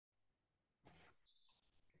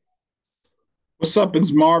What's up?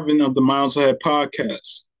 It's Marvin of the Miles Ahead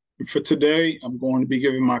podcast. And for today, I'm going to be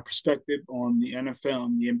giving my perspective on the NFL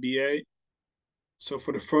and the NBA. So,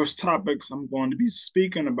 for the first topics I'm going to be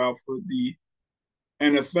speaking about for the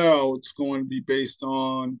NFL, it's going to be based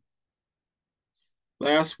on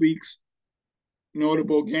last week's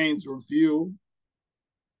notable games review.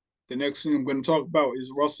 The next thing I'm going to talk about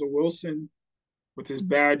is Russell Wilson with his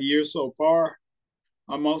bad year so far.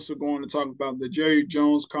 I'm also going to talk about the Jerry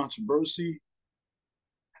Jones controversy.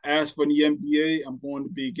 As for the NBA, I'm going to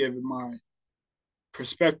be giving my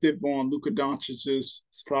perspective on Luka Doncic's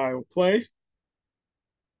style of play,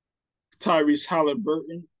 Tyrese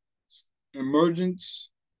Halliburton's emergence,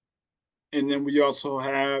 and then we also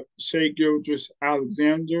have Shea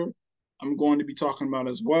Gilgeous-Alexander. I'm going to be talking about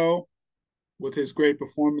as well with his great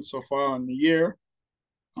performance so far in the year.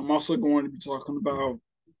 I'm also going to be talking about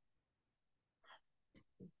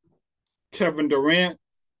Kevin Durant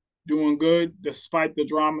doing good despite the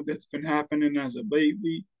drama that's been happening as of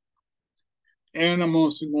lately. And I'm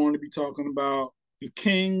also going to be talking about the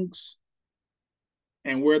Kings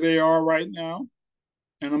and where they are right now.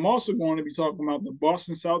 And I'm also going to be talking about the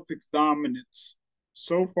Boston Celtics dominance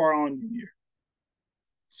so far on the year.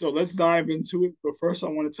 So let's dive into it. But first, I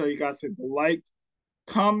want to tell you guys to like,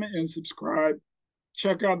 comment, and subscribe.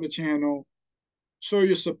 Check out the channel. Show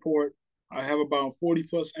your support. I have about 40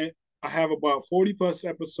 plus. I have about 40 plus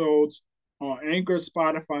episodes on Anchor,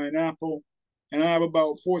 Spotify, and Apple, and I have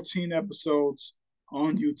about 14 episodes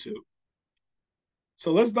on YouTube.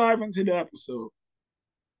 So let's dive into the episode.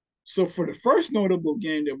 So for the first notable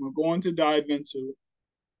game that we're going to dive into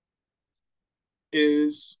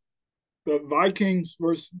is the Vikings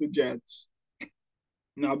versus the Jets.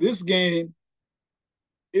 Now, this game,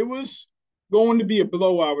 it was going to be a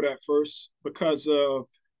blowout at first because of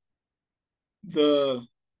the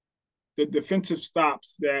the defensive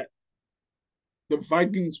stops that the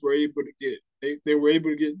Vikings were able to get. They were able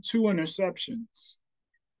to get two interceptions,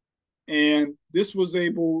 and this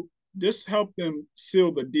helped them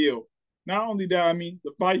seal the deal. Not only that, I mean,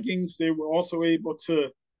 the Vikings, they were also able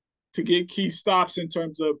to get key stops in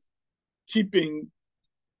terms of keeping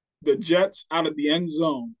the Jets out of the end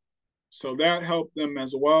zone. So that helped them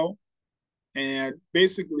as well. And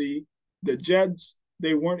basically, the Jets,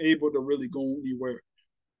 they weren't able to really go anywhere.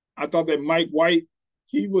 I thought that Mike White,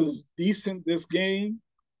 he was decent this game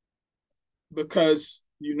because,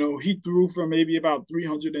 he threw for maybe about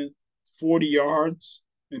 340 yards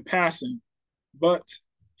in passing, but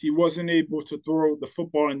he wasn't able to throw the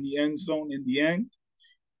football in the end zone in the end.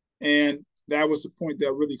 And that was the point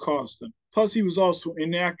that really cost him. Plus, he was also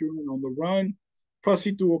inaccurate on the run. Plus,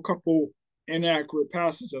 he threw a couple inaccurate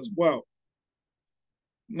passes as well.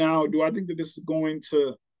 Now, do I think that this is going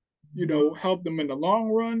to, help them in the long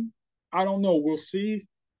run? I don't know. We'll see.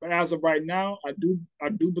 But as of right now, I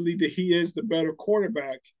do believe that he is the better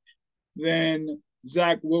quarterback than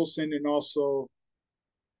Zach Wilson and also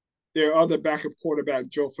their other backup quarterback,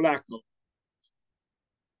 Joe Flacco.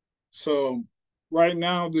 So right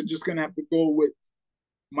now, they're just gonna have to go with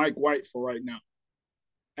Mike White for right now.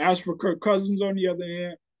 As for Kirk Cousins, on the other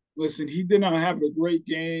hand, listen, he did not have a great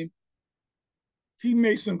game. He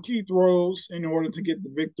made some key throws in order to get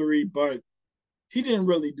the victory, but he didn't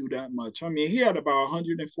really do that much. I mean, he had about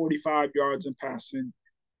 145 yards in passing.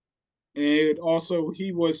 And also,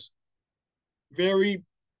 he was very,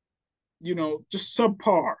 just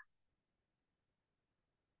subpar.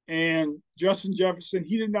 And Justin Jefferson,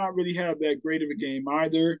 he did not really have that great of a game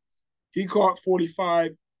either. He caught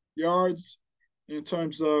 45 yards in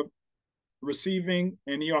terms of receiving,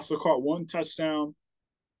 and he also caught one touchdown.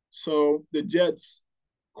 So the Jets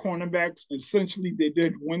cornerbacks, essentially, they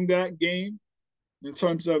did win that game in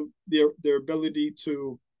terms of their ability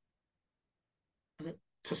to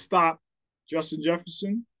stop Justin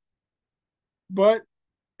Jefferson. But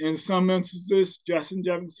in some instances, Justin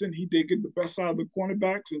Jefferson, he did get the best out of the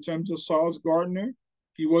cornerbacks in terms of Sauce Gardner.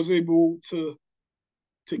 He was able to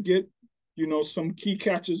get, some key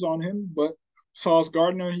catches on him, but Sauce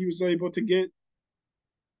Gardner, he was able to get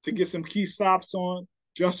some key stops on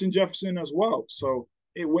Justin Jefferson as well. So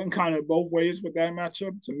it went kind of both ways with that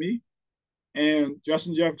matchup to me. And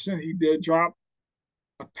Justin Jefferson, he did drop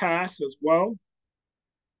a pass as well.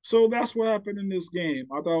 So that's what happened in this game.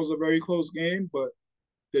 I thought it was a very close game, but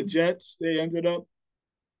the Jets, they ended up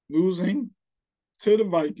losing to the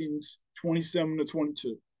Vikings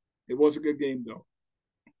 27-22. It was a good game though.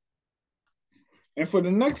 And for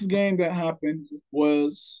the next game that happened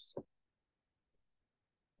was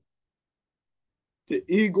the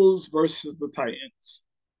Eagles versus the Titans.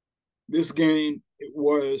 This game, it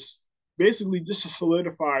was basically just a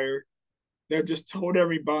solidifier that just told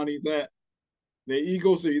everybody that The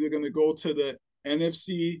Eagles are either going to go to the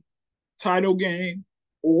NFC title game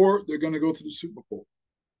or they're going to go to the Super Bowl.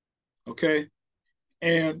 Okay.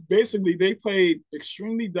 And basically, they played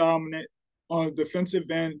extremely dominant on the defensive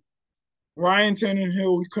end. Ryan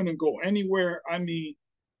Tannehill, he couldn't go anywhere. I mean,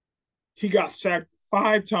 he got sacked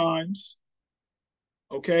 5 times.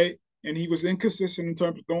 Okay. And he was inconsistent in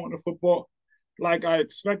terms of throwing the football like I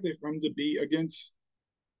expected for him to be against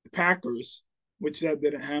the Packers, which that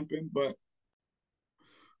didn't happen. But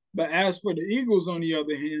as for the Eagles, on the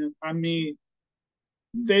other hand, I mean,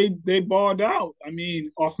 they balled out. I mean,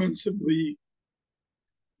 offensively,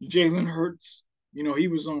 Jalen Hurts, he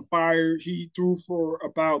was on fire. He threw for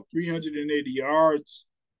about 380 yards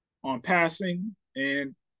on passing,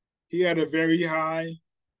 and he had a very high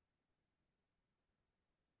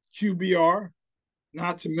QBR.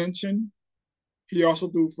 Not to mention, he also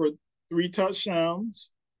threw for 3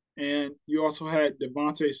 touchdowns, and you also had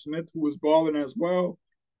Devontae Smith, who was balling as well.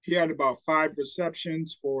 He had about 5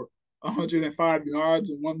 receptions for 105 yards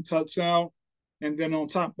and 1 touchdown. And then on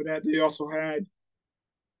top of that, they also had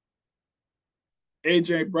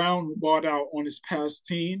A.J. Brown, who balled out on his past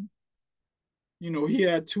team. He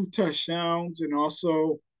had 2 touchdowns and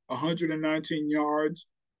also 119 yards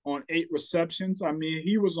on 8 receptions. I mean,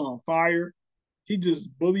 he was on fire. He just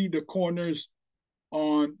bullied the corners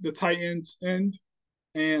on the Titans end,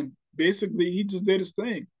 and basically he just did his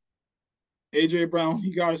thing. A.J. Brown,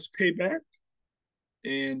 he got his payback,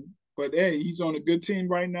 but hey, he's on a good team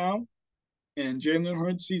right now, and Jalen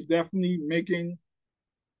Hurts, he's definitely making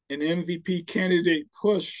an MVP candidate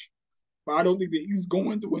push, but I don't think that he's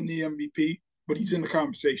going to win the MVP, but he's in the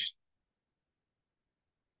conversation.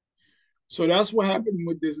 So that's what happened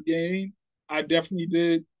with this game. I definitely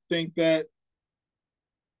did think that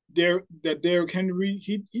Derrick Henry,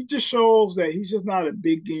 he just shows that he's just not a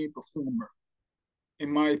big game performer,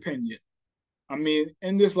 in my opinion. I mean,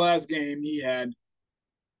 in this last game, he had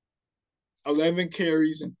 11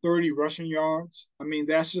 carries and 30 rushing yards. I mean,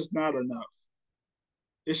 that's just not enough.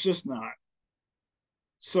 It's just not.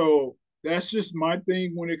 So that's just my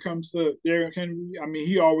thing when it comes to Derrick Henry. I mean,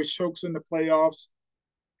 he always chokes in the playoffs.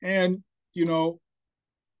 And,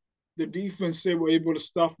 the defense, they were able to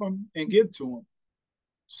stuff him and get to him.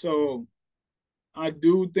 So I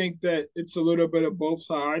do think that it's a little bit of both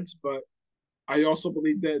sides, but I also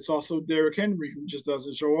believe that it's also Derrick Henry who just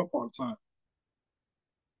doesn't show up all the time.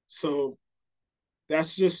 So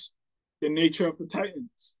that's just the nature of the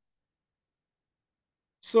Titans.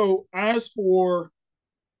 So as for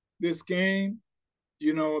this game,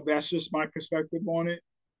 that's just my perspective on it.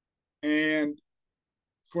 And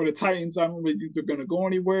for the Titans, I don't really think they're going to go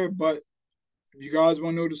anywhere. But if you guys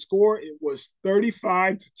want to know the score, it was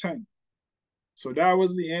 35-10. So that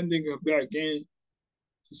was the ending of that game.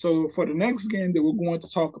 So for the next game that we're going to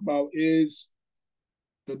talk about is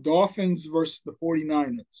the Dolphins versus the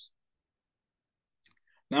 49ers.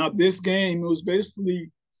 Now, this game, it was basically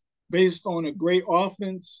based on a great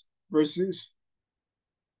offense versus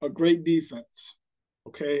a great defense.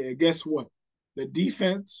 Okay, and guess what? The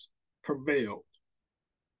defense prevailed.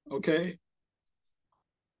 Okay.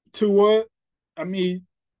 Tua, I mean,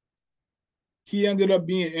 he ended up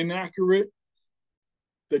being inaccurate.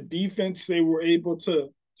 The defense, they were able to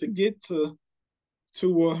get to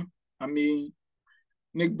Tua. I mean,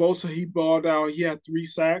 Nick Bosa, he balled out. He had 3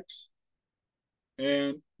 sacks.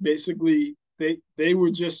 And basically, they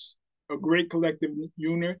were just a great collective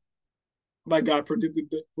unit, like I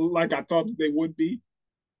predicted, like I thought that they would be.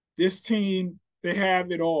 This team, they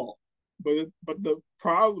have it all, but the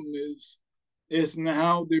problem is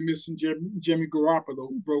now they're missing Jimmy Garoppolo,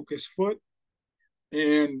 who broke his foot,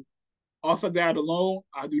 and off of that alone,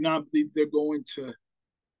 I do not believe they're going to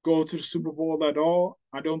go to the Super Bowl at all.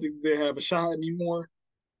 I don't think they have a shot anymore.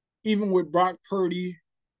 Even with Brock Purdy,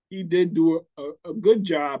 he did do a good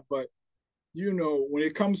job, but when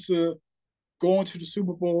it comes to going to the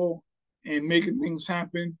Super Bowl and making things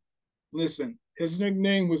happen, listen, his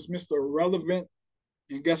nickname was Mr. Irrelevant,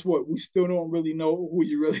 and guess what? We still don't really know who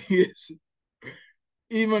he really is,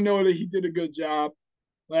 even though that he did a good job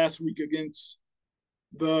last week against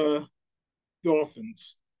the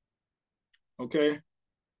Dolphins. Okay,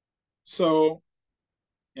 so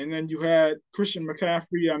and then you had Christian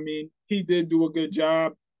McCaffrey. I mean, he did do a good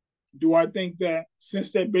job. Do I think that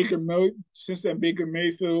since that Baker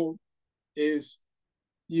Mayfield is,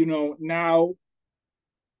 now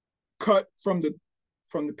cut from the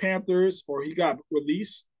Panthers, or he got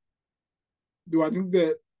released, do I think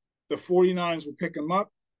that the 49ers will pick him up?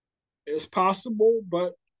 It's possible,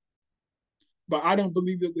 but I don't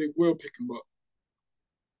believe that they will pick him up.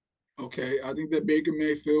 Okay, I think that Baker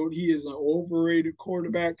Mayfield, he is an overrated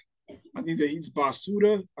quarterback. I think that he's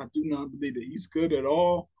basuda. I do not believe that he's good at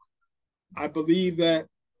all. I believe that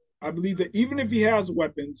even if he has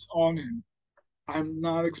weapons on him, I'm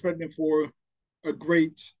not expecting for a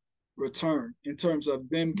great return in terms of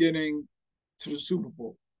them getting to the Super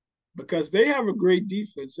Bowl because they have a great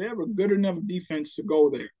defense. They have a good enough defense to go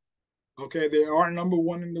there. Okay, they are number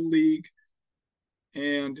one in the league,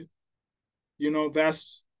 and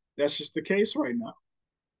that's just the case right now.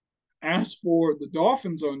 As for the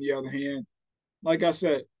Dolphins, on the other hand, like I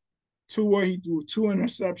said, Tua, he threw two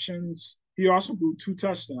interceptions. He also threw two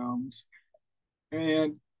touchdowns,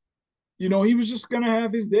 and he was just gonna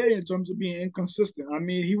have his day in terms of being inconsistent. I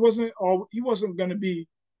mean, he wasn't gonna be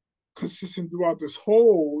consistent throughout this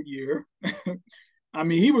whole year. I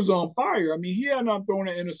mean, he was on fire. I mean, he had not thrown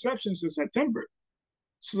an interception since September.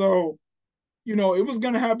 So, it was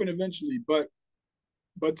gonna happen eventually.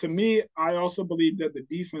 But to me, I also believe that the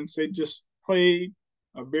defense, they just played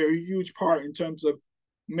a very huge part in terms of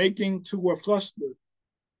making Tua flustered.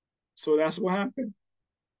 So that's what happened.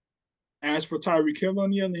 As for Tyreek Hill,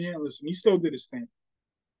 on the other hand, listen, he still did his thing.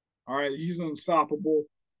 All right, he's unstoppable.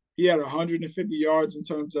 He had 150 yards in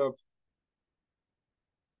terms of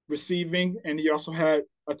receiving, and he also had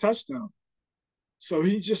a touchdown. So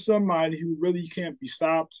he's just somebody who really can't be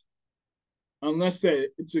stopped unless that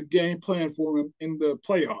it's a game plan for him in the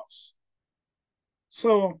playoffs.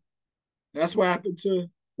 So that's what happened to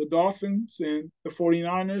the Dolphins and the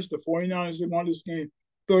 49ers. The 49ers, they won this game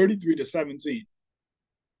 33-17.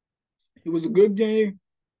 It was a good game,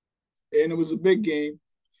 and it was a big game.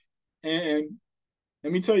 And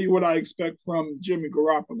let me tell you what I expect from Jimmy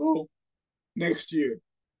Garoppolo next year.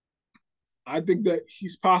 I think that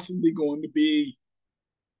he's possibly going to be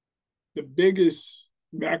the biggest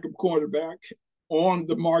backup quarterback on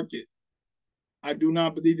the market. I do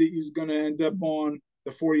not believe that he's going to end up on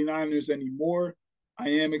the 49ers anymore. I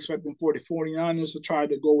am expecting for the 49ers to try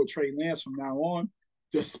to go with Trey Lance from now on,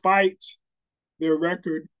 despite their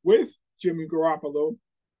record with Jimmy Garoppolo.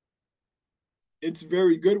 It's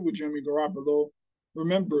very good with Jimmy Garoppolo.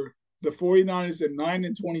 Remember, the 49ers are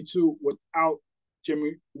 9-22 without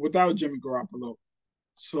Jimmy Garoppolo.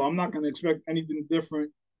 So I'm not going to expect anything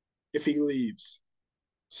different if he leaves.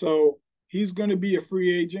 So he's going to be a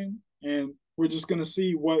free agent, and we're just going to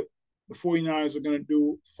see what the 49ers are going to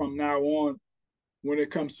do from now on when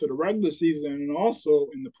it comes to the regular season and also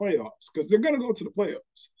in the playoffs, because they're going to go to the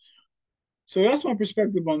playoffs. So that's my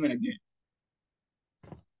perspective on that game.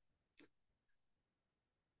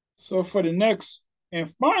 So for the next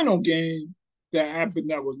and final game that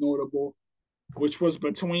happened that was notable, which was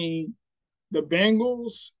between the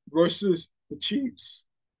Bengals versus the Chiefs.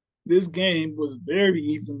 This game was very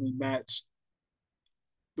evenly matched.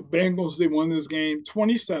 The Bengals, they won this game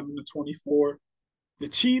 27-24. The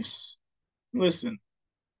Chiefs, listen,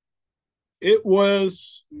 it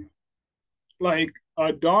was like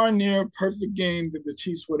a darn near perfect game that the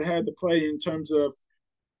Chiefs would have had to play in terms of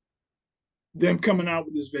them coming out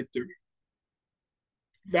with this victory.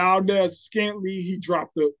 Valdez-Scantling, he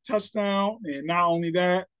dropped the touchdown, and not only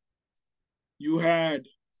that, you had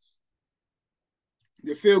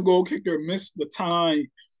the field goal kicker missed the time.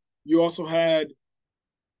 You also had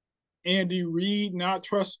Andy Reid not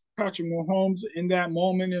trust Patrick Mahomes in that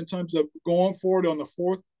moment in terms of going forward on the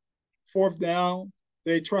fourth down.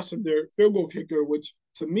 They trusted their field goal kicker, which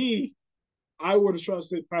to me, I would have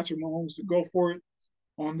trusted Patrick Mahomes to go for it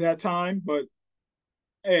on that time. But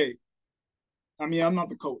hey, I mean, I'm not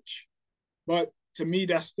the coach. But to me,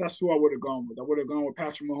 that's who I would have gone with. I would have gone with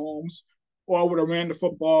Patrick Mahomes, or I would have ran the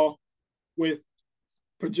football with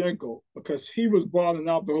Pajenko because he was balling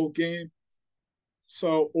out the whole game.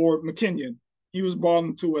 So, or McKinnon, he was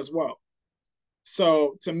balling too as well.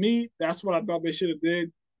 So to me, that's what I thought they should have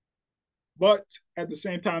did. But at the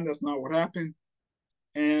same time, that's not what happened.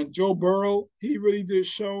 And Joe Burrow, he really did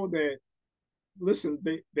show that, listen,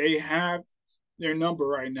 they have their number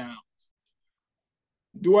right now.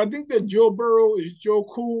 Do I think that Joe Burrow is Joe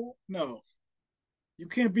Cool? No. You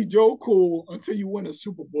can't be Joe Cool until you win a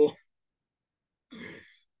Super Bowl.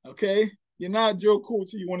 Okay? You're not Joe Cool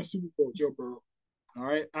until you win a Super Bowl, Joe Burrow. All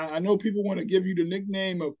right? I know people want to give you the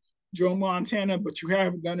nickname of Joe Montana, but you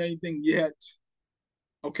haven't done anything yet.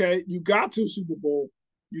 Okay? You got to Super Bowl.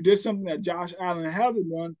 You did something that Josh Allen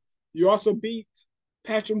hasn't done. You also beat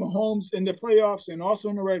Patrick Mahomes in the playoffs and also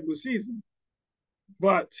in the regular season.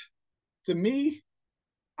 But to me,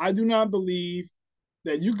 I do not believe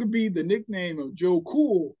that you could be the nickname of Joe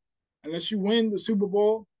Cool unless you win the Super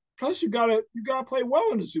Bowl. Plus, you gotta play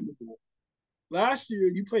well in the Super Bowl. Last year,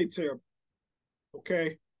 you played terrible.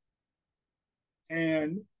 Okay,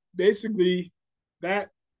 and basically that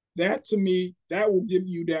That to me, that will give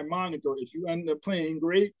you that moniker if you end up playing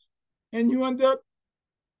great and you end up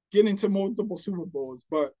getting to multiple Super Bowls.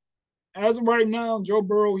 But as of right now, Joe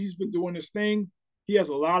Burrow, he's been doing his thing. He has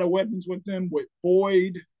a lot of weapons with him with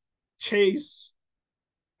Boyd, Chase.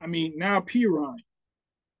 I mean, now P. Ryan.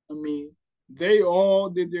 I mean, they all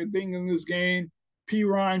did their thing in this game. P.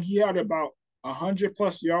 Ryan, he had about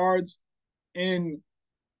 100+ yards in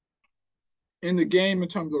the game in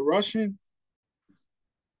terms of rushing.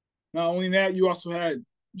 Not only that, you also had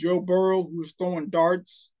Joe Burrow who was throwing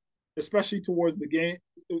darts, especially towards the game,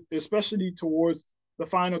 especially towards the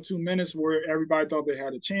final 2 minutes where everybody thought they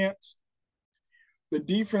had a chance. The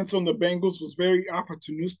defense on the Bengals was very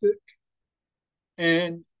opportunistic.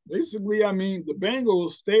 And basically, I mean, the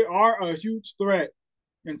Bengals, they are a huge threat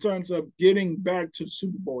in terms of getting back to the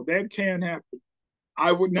Super Bowl. That can happen.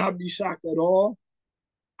 I would not be shocked at all.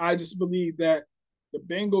 I just believe that the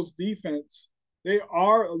Bengals defense, they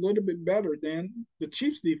are a little bit better than the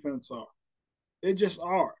Chiefs defense are. They just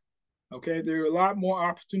are. Okay. They're a lot more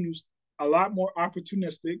opportunistic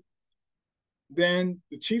than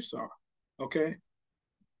the Chiefs are. Okay.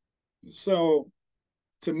 So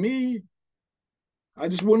to me, I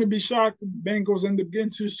just wouldn't be shocked if the Bengals end up getting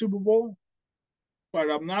to the Super Bowl, but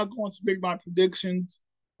I'm not going to make my predictions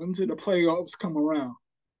until the playoffs come around.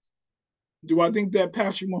 Do I think that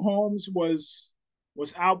Patrick Mahomes was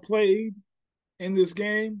outplayed in this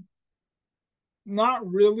game? Not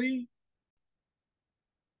really.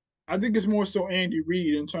 I think it's more so Andy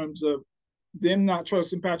Reid in terms of them not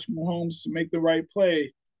trusting Patrick Mahomes to make the right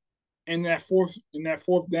play in that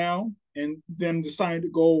fourth down, and them deciding to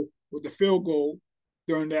go with the field goal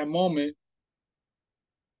during that moment.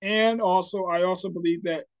 And also, I also believe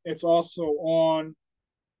that it's also on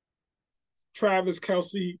Travis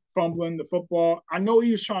Kelce fumbling the football. I know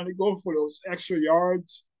he was trying to go for those extra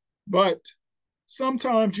yards, but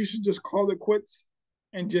sometimes you should just call it quits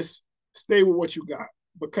and just stay with what you got,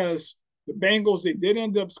 because the Bengals, they did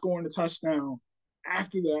end up scoring a touchdown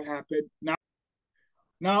after that happened.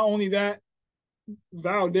 Not only that,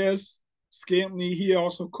 Valdez Scantling, he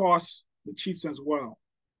also cost the Chiefs as well.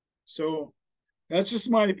 So that's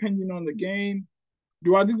just my opinion on the game.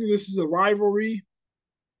 Do I think that this is a rivalry?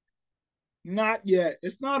 Not yet.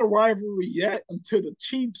 It's not a rivalry yet until the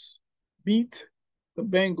Chiefs beat the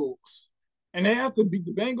Bengals. And they have to beat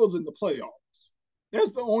the Bengals in the playoffs.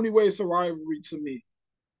 That's the only way it's a rivalry to me.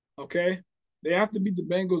 Okay? They have to beat the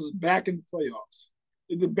Bengals back in the playoffs.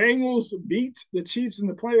 If the Bengals beat the Chiefs in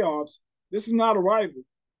the playoffs, this is not a rivalry,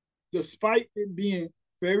 despite it being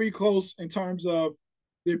very close in terms of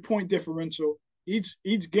their point differential. Each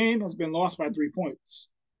game has been lost by 3 points.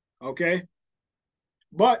 Okay?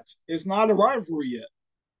 But it's not a rivalry yet.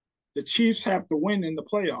 The Chiefs have to win in the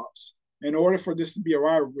playoffs in order for this to be a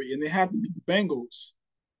rivalry, and they have to beat the Bengals.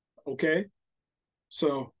 Okay?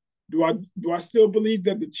 So do I still believe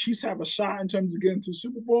that the Chiefs have a shot in terms of getting to the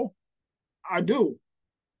Super Bowl? I do.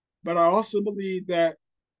 But I also believe that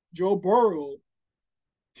Joe Burrow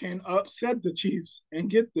can upset the Chiefs and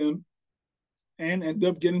get them and end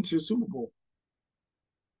up getting to the Super Bowl.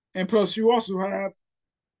 And plus, you also have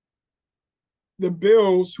the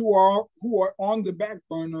Bills, who are on the back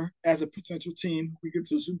burner as a potential team who get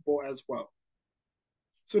to the Super Bowl as well.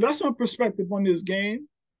 So that's my perspective on this game.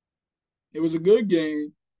 It was a good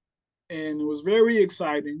game, and it was very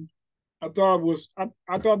exciting. I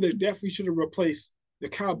thought they definitely should have replaced the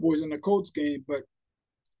Cowboys in the Colts game, but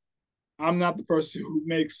I'm not the person who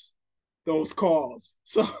makes those calls.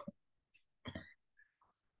 So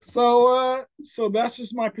that's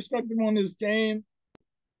just my perspective on this game.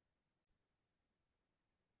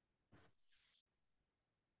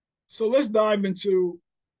 So let's dive into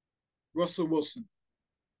Russell Wilson.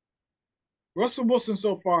 Russell Wilson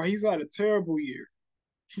so far, he's had a terrible year.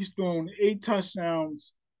 He's thrown 8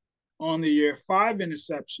 touchdowns on the year, 5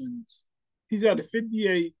 interceptions. He's at a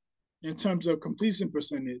 58 in terms of completion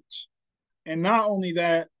percentage. And not only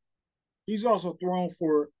that, he's also thrown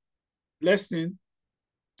for less than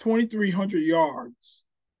 2,300 yards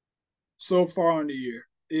so far in the year.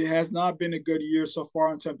 It has not been a good year so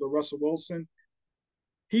far in terms of Russell Wilson.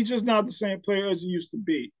 He's just not the same player as he used to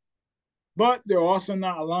be. But they're also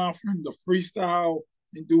not allowing for him to freestyle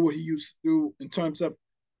and do what he used to do in terms of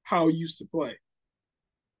how he used to play.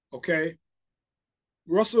 Okay?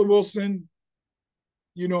 Russell Wilson,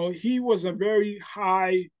 he was a very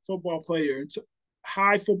high football player,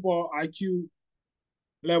 high football IQ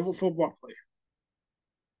level football player.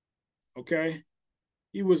 Okay?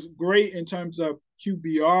 He was great in terms of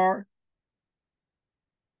QBR.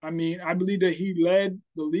 I mean, I believe that he led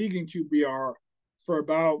the league in QBR for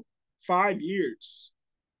about 5 years.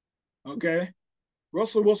 Okay?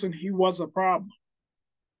 Russell Wilson, he was a problem.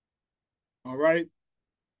 All right.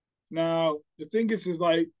 Now the thing is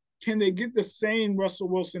like, can they get the same Russell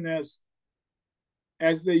Wilson as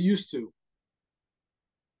they used to?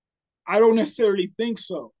 I don't necessarily think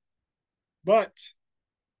so, but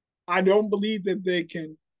I don't believe that they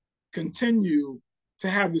can continue to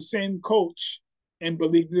have the same coach and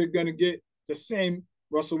believe they're going to get the same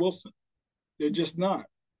Russell Wilson. They're just not.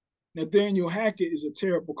 Nathaniel Hackett is a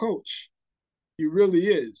terrible coach. He really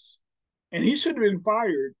is. And he should have been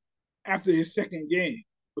fired after his second game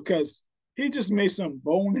because he just made some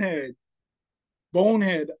bonehead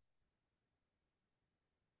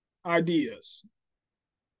ideas.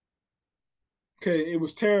 Okay, it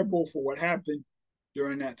was terrible for what happened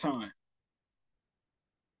during that time.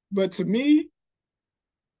 But to me,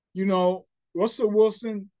 Russell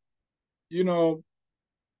Wilson, you know,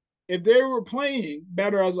 if they were playing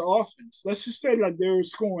better as an offense, let's just say like they were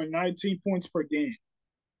scoring 19 points per game,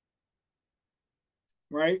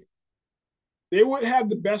 right? They would have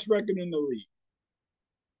the best record in the league.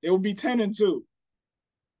 They would be 10-2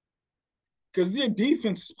 because their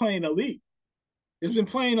defense is playing elite. It's been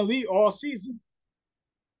playing elite all season.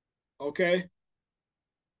 Okay.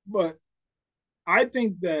 But I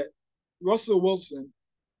think that Russell Wilson,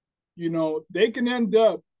 they can end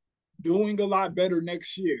up doing a lot better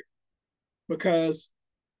next year because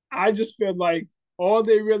I just feel like all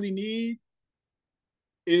they really need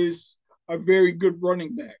is a very good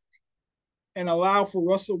running back and allow for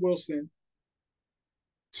Russell Wilson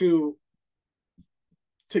to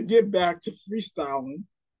get back to freestyling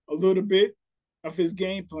a little bit of his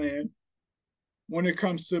game plan when it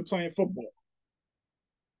comes to playing football.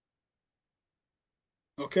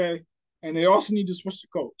 Okay? And they also need to switch the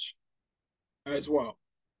coach as well.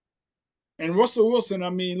 And Russell Wilson, I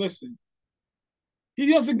mean, listen,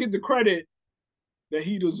 he doesn't get the credit that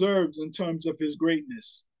he deserves in terms of his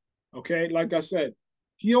greatness. Okay? Like I said,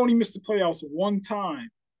 he only missed the playoffs one time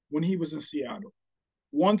when he was in Seattle.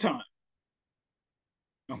 One time.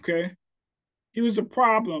 Okay? He was a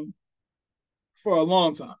problem for a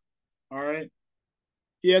long time. All right?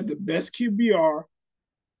 He had the best QBR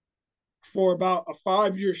for about a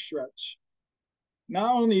 5-year stretch.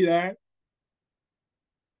 Not only that,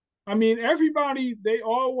 I mean, everybody, they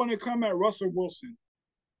all want to come at Russell Wilson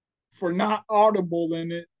for not audible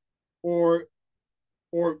in it, or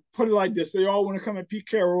put it like this, they all want to come at Pete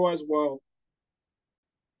Carroll as well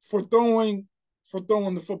for throwing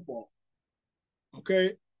the football.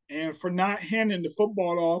 Okay? And for not handing the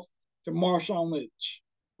football off to Marshawn Lynch,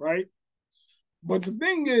 right? But the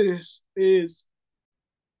thing is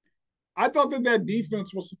I thought that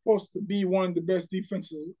defense was supposed to be one of the best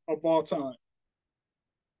defenses of all time.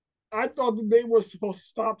 I thought that they were supposed to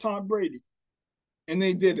stop Tom Brady, and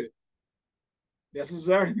they did it. That's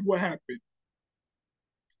exactly what happened.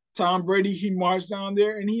 Tom Brady, he marched down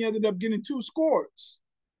there, and he ended up getting 2 scores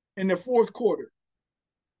in the fourth quarter.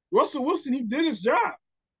 Russell Wilson, he did his job.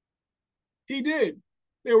 He did.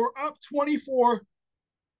 They were up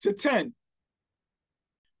 24-10.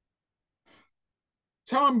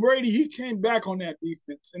 Tom Brady, he came back on that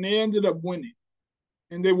defense, and they ended up winning.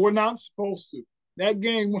 And they were not supposed to. That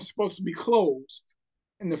game was supposed to be closed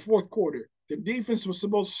in the fourth quarter. The defense was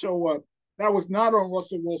supposed to show up. That was not on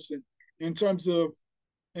Russell Wilson in terms of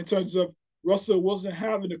Russell Wilson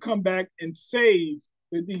having to come back and save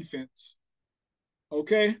the defense.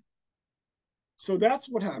 Okay? So that's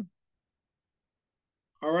what happened.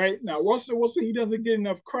 All right? Now, Russell Wilson, he doesn't get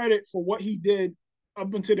enough credit for what he did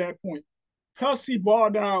up until that point. Plus, he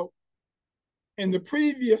balled out in the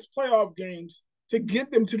previous playoff games to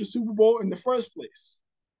get them to the Super Bowl in the first place.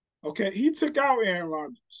 Okay? He took out Aaron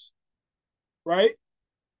Rodgers. Right?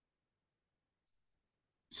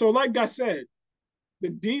 So, like I said, the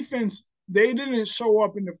defense, they didn't show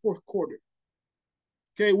up in the fourth quarter.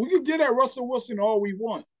 Okay, we could get at Russell Wilson all we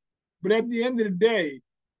want, but at the end of the day,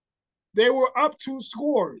 they were up 2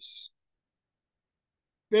 scores.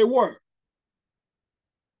 They were.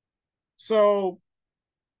 So,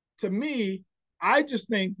 to me, I just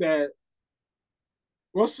think that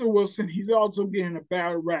Russell Wilson, he's also getting a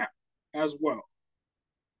bad rap as well.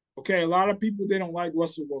 Okay, a lot of people, they don't like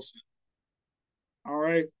Russell Wilson. All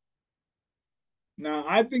right. Now,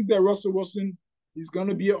 I think that Russell Wilson, he's going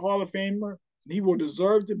to be a Hall of Famer, and he will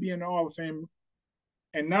deserve to be in the Hall of Famer.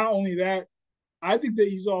 And not only that, I think that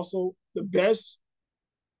he's also the best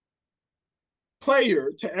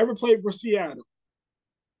player to ever play for Seattle.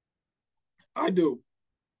 I do.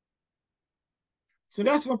 So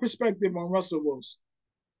that's my perspective on Russell Wilson.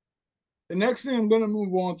 The next thing I'm going to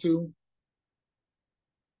move on to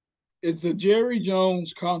is the Jerry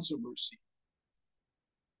Jones controversy.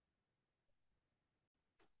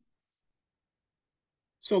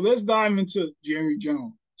 So let's dive into Jerry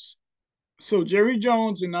Jones. So Jerry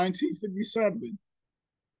Jones in 1957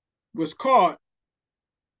 was caught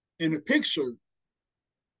in a picture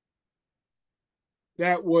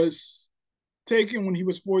that was taken when he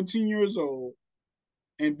was 14 years old.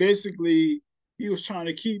 And basically, he was trying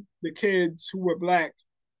to keep the kids who were black,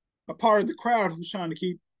 a part of the crowd who was trying to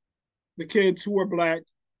keep the kids who were black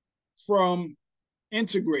from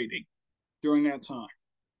integrating during that time.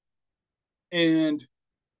 And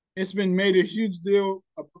it's been made a huge deal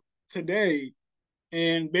today.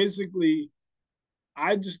 And basically,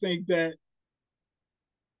 I just think that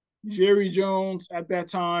Jerry Jones at that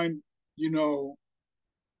time, you know,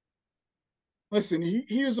 listen,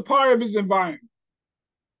 he was a part of his environment.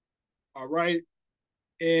 All right.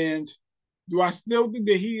 And do I still think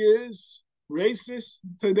that he is racist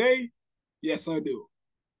today? Yes, I do.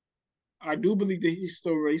 I do believe that he's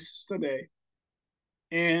still racist today.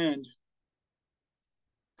 And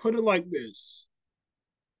put it like this,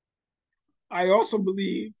 I also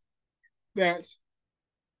believe that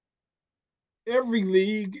every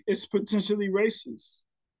league is potentially racist,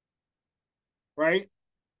 right?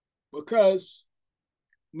 Because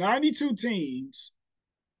 92 teams,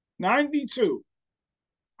 92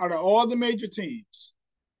 out of all the major teams,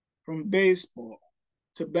 from baseball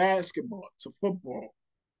to basketball to football,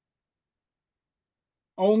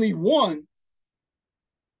 only one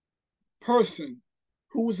person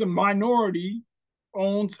who is a minority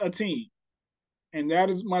owns a team, and that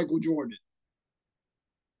is Michael Jordan.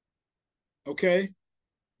 Okay?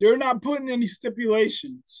 They're not putting any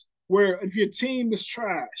stipulations where if your team is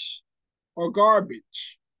trash or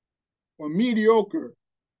garbage or mediocre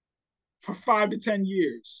for 5 to 10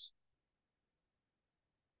 years,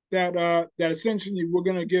 that essentially we're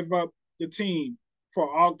going to give up the team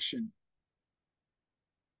for auction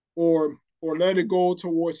or let it go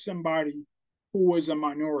towards somebody who is a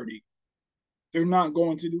minority. They're not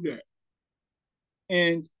going to do that.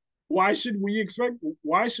 And why should we expect them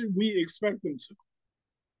to?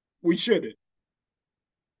 We shouldn't.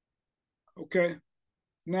 Okay.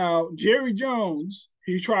 Now, Jerry Jones,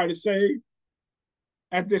 he tried to say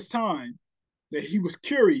at this time that he was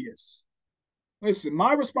curious. Listen,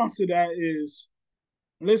 my response to that is,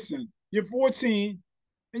 listen, you're 14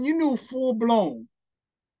 and you knew full blown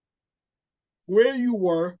where you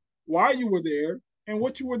were, why you were there, and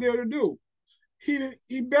what you were there to do.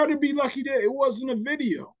 He better be lucky that it wasn't a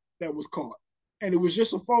video that was caught and it was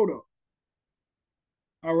just a photo.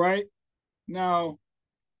 All right. Now,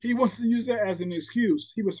 he wants to use that as an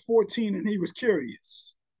excuse. He was 14 and he was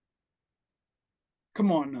curious.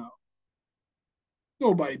 Come on now.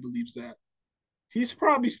 Nobody believes that. He's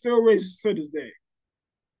probably still racist to this day.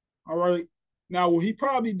 All right. Now, what he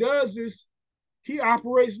probably does is he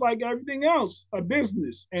operates like everything else, a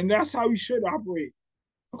business, and that's how he should operate.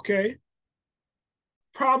 Okay.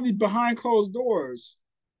 Probably behind closed doors.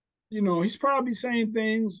 You know, he's probably saying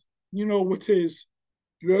things, you know, with his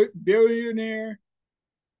billionaire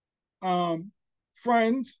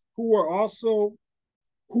friends who are also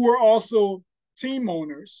team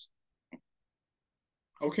owners.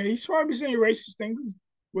 Okay, he's probably saying racist things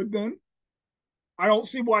with them. I don't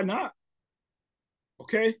see why not.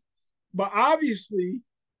 Okay, but obviously,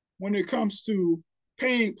 when it comes to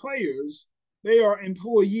paying players, they are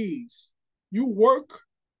employees. You work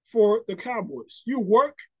for the Cowboys. You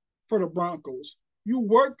work for the Broncos. You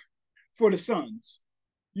work for the Suns.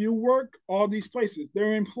 You work all these places.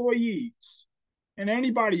 They're employees. And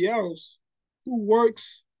anybody else who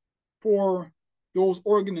works for those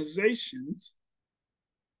organizations,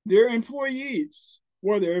 they're employees,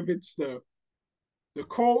 whether if it's the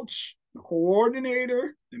coach, the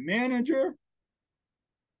coordinator, the manager.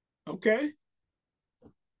 Okay.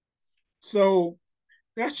 So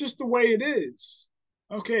that's just the way it is.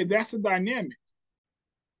 Okay, that's the dynamic.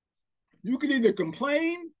 You can either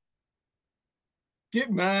complain,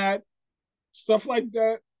 get mad, stuff like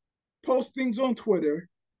that, post things on Twitter,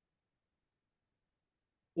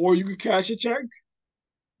 or you could cash a check,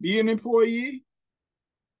 be an employee,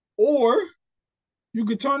 or you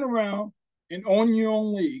could turn around and own your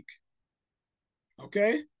own league.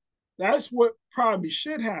 Okay? That's what probably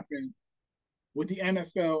should happen with the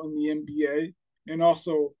NFL and the NBA, and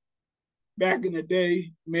also back in the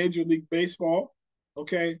day, Major League Baseball.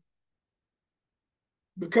 Okay?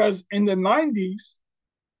 Because in the 90s,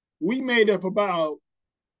 we made up about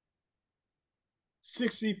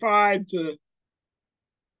 65 to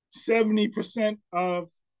 70% of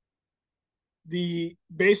the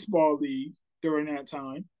baseball league during that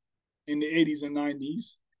time in the 80s and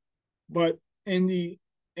 90s. But in the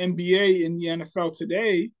NBA and the NFL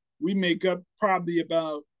today, we make up probably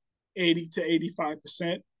about 80 to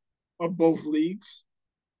 85% of both leagues.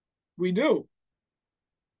 We do,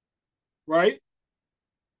 right?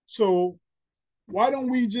 So why don't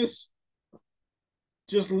we just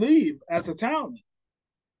leave as a talent?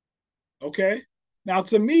 Okay. Now,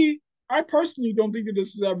 to me, I personally don't think that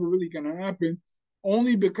this is ever really going to happen,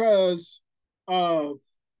 only because of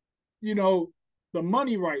you know the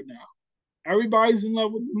money right now. Everybody's in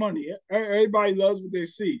love with the money. Everybody loves what they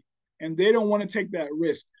see, and they don't want to take that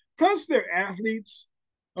risk. Plus, they're athletes,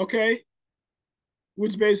 okay,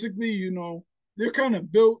 which basically, they're kind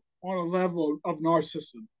of built on a level of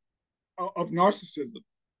narcissism.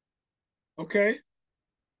 Okay,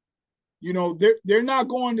 they're not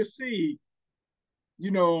going to see,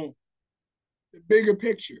 you know, the bigger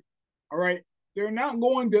picture. All right, they're not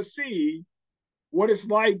going to see what it's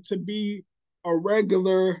like to be a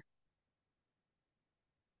regular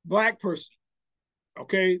black person.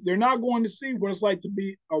 Okay, they're not going to see what it's like to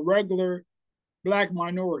be a regular black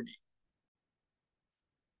minority.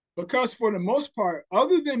 Because for the most part,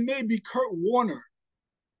 other than maybe Kurt Warner,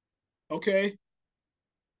 okay,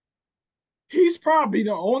 he's probably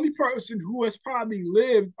the only person who has probably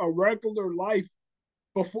lived a regular life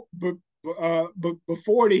before,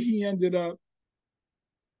 before that he ended up,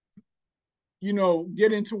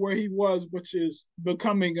 getting to where he was, which is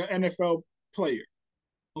becoming an NFL player.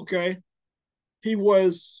 Okay, he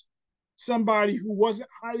was somebody who wasn't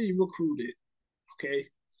highly recruited. Okay,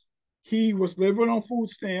 he was living on food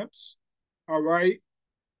stamps. All right,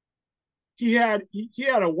 he had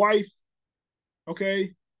a wife.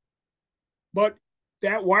 Okay, but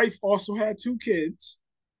that wife also had two kids,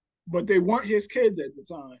 but they weren't his kids at the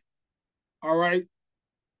time. All right.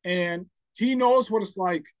 And he knows what it's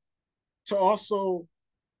like to also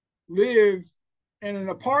live in an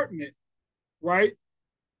apartment, right?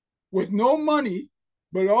 With no money,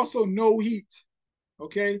 but also no heat.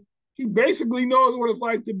 Okay. He basically knows what it's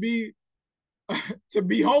like to be to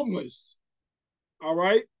be homeless. All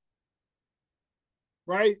right.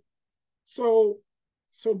 Right. So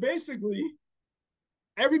basically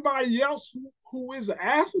everybody else who is an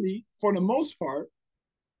athlete for the most part,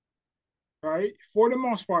 right? For the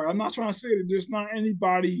most part, I'm not trying to say that there's not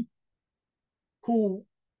anybody who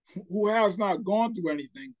has not gone through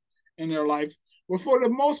anything in their life, but for the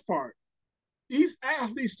most part, these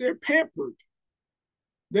athletes, they're pampered.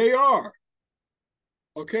 They are,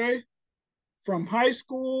 okay? From high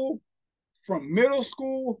school, from middle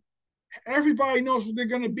school, everybody knows what they're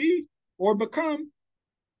going to be or become.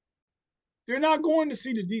 They're not going to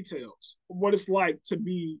see the details of what it's like to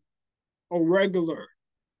be a regular.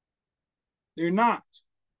 They're not.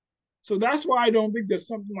 So that's why I don't think that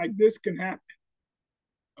something like this can happen.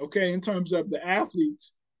 Okay, in terms of the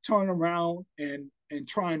athletes turn around and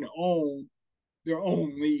trying to own their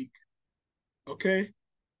own league. Okay.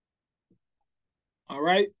 All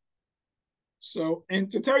right. So, and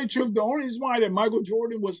to tell you the truth, the only reason why that Michael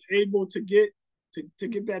Jordan was able to get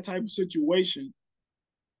that type of situation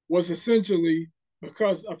was essentially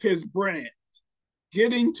because of his brand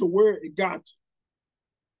getting to where it got to.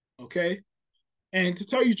 Okay. And to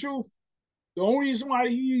tell you the truth, the only reason why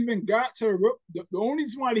he even got to the only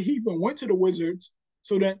reason why he even went to the Wizards,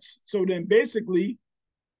 so then basically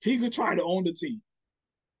he could try to own the team,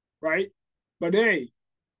 right? But hey,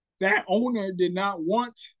 that owner did not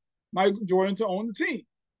want Michael Jordan to own the team.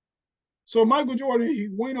 So Michael Jordan, he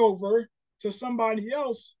went over to somebody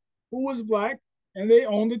else who was black and they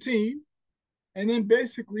owned the team. And then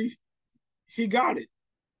basically he got it.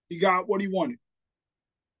 He got what he wanted.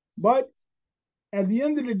 But at the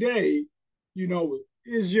end of the day,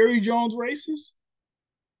 is Jerry Jones racist?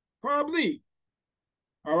 Probably.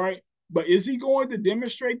 All right. But is he going to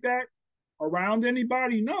demonstrate that around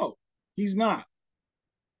anybody? No, he's not.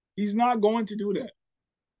 He's not going to do that.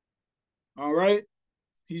 All right.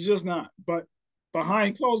 He's just not. But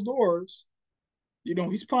behind closed doors,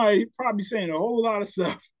 he's probably saying a whole lot of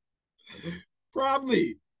stuff.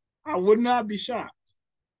 Probably. I would not be shocked.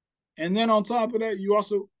 And then on top of that, you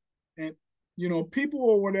also, and people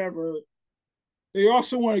or whatever, they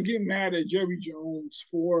also want to get mad at Jerry Jones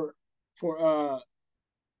for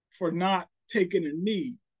not taking a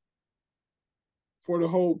knee for the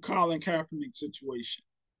whole Colin Kaepernick situation.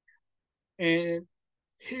 And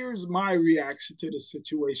here's my reaction to the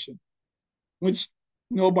situation, which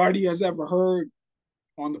nobody has ever heard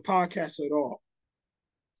on the podcast at all.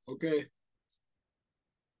 Okay.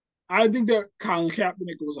 I think that Colin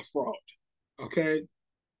Kaepernick was a fraud. Okay.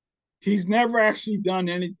 He's never actually done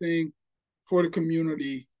anything for the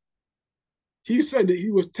community. He said that he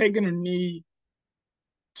was taking a knee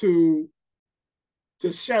to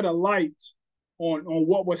shed a light on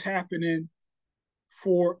what was happening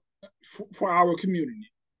for for our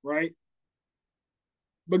community, right?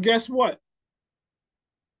 But guess what?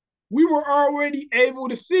 We were already able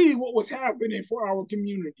to see what was happening for our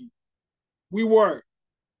community. We were,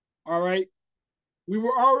 all right? We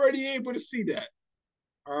were already able to see that,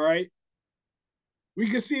 all right? We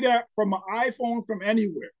could see that from an iPhone from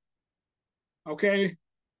anywhere, okay?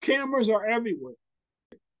 Cameras are everywhere.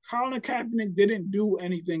 Colin Kaepernick didn't do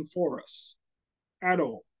anything for us at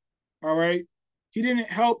all right? He didn't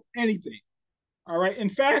help anything, all right? In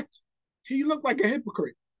fact, he looked like a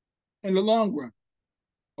hypocrite in the long run,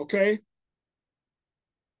 okay?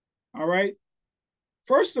 All right?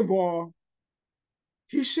 First of all,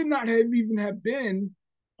 he should not have even have been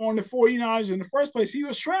on the 49ers in the first place. He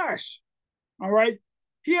was trash, all right?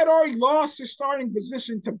 He had already lost his starting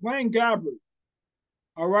position to Blaine Gabbert,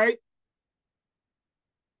 all right?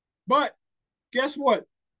 But guess what?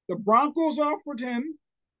 The Broncos offered him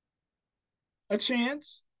a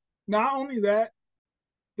chance. Not only that,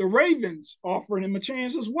 the Ravens offered him a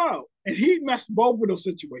chance as well. And he messed both of those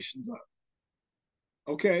situations up.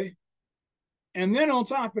 Okay. And then on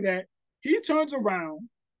top of that, he turns around,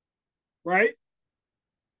 right?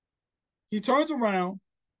 He turns around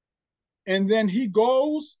and then he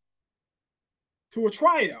goes to a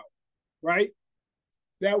tryout, right?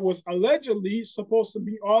 That was allegedly supposed to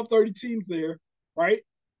be all 30 teams there, right?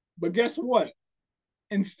 But guess what?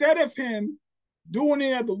 Instead of him doing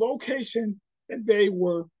it at the location that they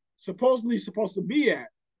were supposedly supposed to be at,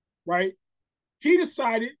 right? He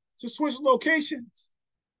decided to switch locations.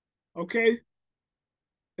 Okay.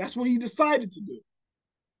 That's what he decided to do.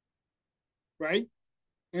 Right.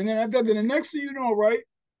 And then after the next thing you know, right,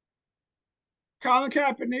 Colin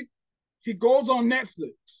Kaepernick, he goes on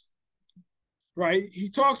Netflix. Right. How he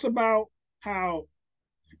talks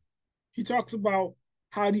about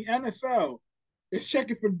how the NFL is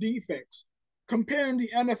checking for defects, comparing the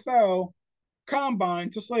NFL combine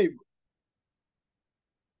to slavery.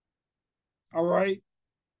 All right.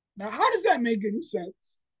 Now, how does that make any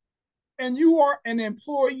sense? And you are an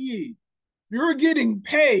employee. You're getting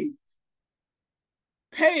paid.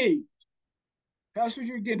 Paid. That's what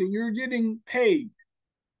you're getting. You're getting paid.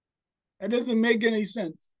 That doesn't make any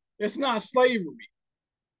sense. It's not slavery.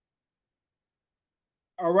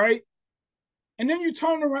 All right. And then you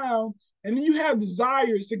turn around and then you have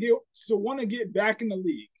desires to want to get back in the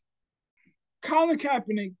league. Colin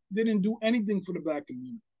Kaepernick didn't do anything for the black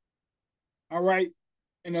community. All right.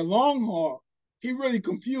 In the long haul, he really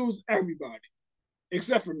confused everybody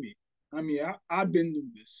except for me. I mean, I've been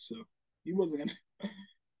through this, so he wasn't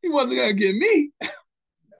gonna get me.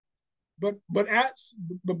 But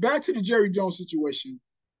back to the Jerry Jones situation.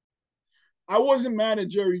 I wasn't mad at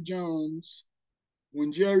Jerry Jones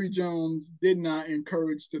when Jerry Jones did not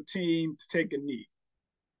encourage the team to take a knee,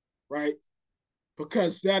 right?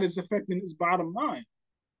 Because that is affecting his bottom line,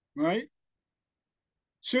 right?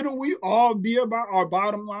 Shouldn't we all be about our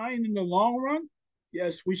bottom line in the long run?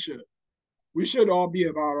 Yes, we should. We should all be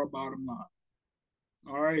about our bottom line.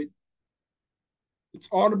 All right. It's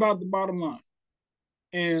all about the bottom line.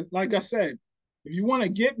 And like I said, if you want to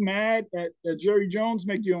get mad at Jerry Jones,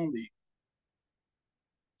 make your own league.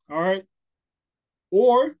 All right.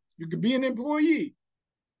 Or you could be an employee,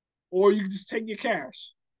 or you can just take your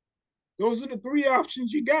cash. Those are the three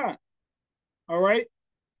options you got. All right.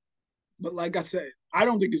 But like I said, I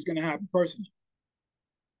don't think it's going to happen personally.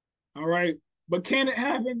 All right. But can it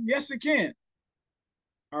happen? Yes, it can.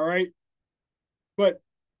 All right. But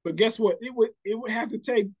guess what? It would have to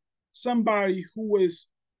take somebody who is,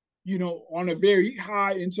 on a very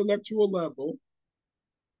high intellectual level,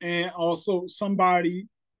 and also somebody,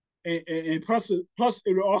 and plus it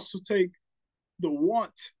would also take the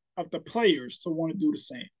want of the players to want to do the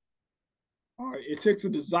same. All right. It takes a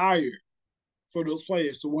desire for those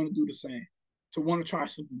players to want to do the same, to want to try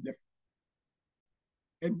something different.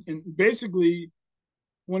 And basically,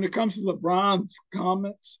 when it comes to LeBron's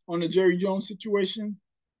comments on the Jerry Jones situation,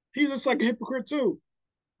 he looks like a hypocrite too.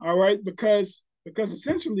 All right, because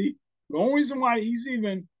essentially the only reason why he's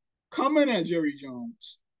even coming at Jerry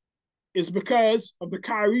Jones is because of the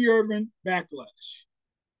Kyrie Irving backlash.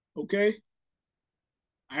 Okay,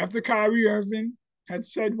 after Kyrie Irving had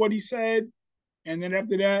said what he said, and then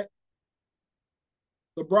after that,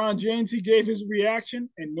 LeBron James, he gave his reaction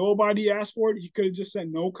and nobody asked for it. He could have just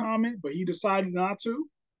said no comment, but he decided not to.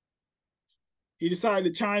 He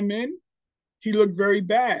decided to chime in. He looked very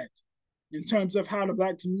bad in terms of how the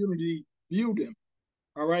black community viewed him.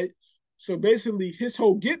 All right. So basically, his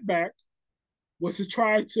whole get back was to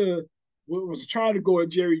try to go at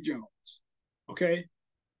Jerry Jones. Okay.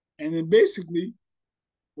 And then basically,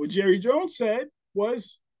 what Jerry Jones said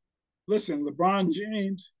was, listen, LeBron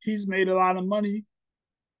James, he's made a lot of money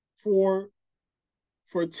for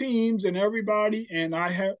teams and everybody, and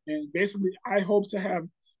basically I hope to have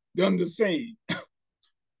done the same.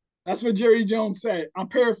 That's what Jerry Jones said. I'm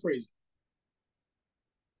paraphrasing.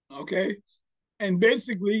 Okay. And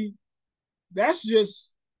basically, that's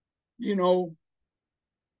just, you know,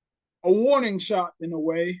 a warning shot in a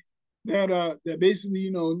way that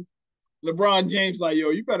basically, LeBron James like, yo,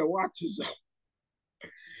 you better watch yourself.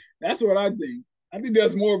 That's what I think. I think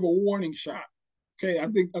that's more of a warning shot. Okay. I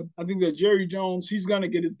think that Jerry Jones, he's gonna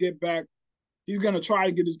get his get back. He's gonna try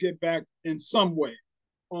to get his get back in some way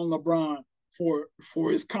on LeBron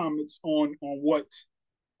for his comments on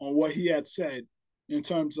what he had said in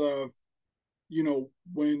terms of,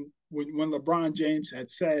 when LeBron James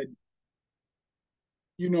had said,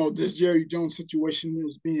 this Jerry Jones situation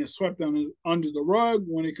is being swept under the rug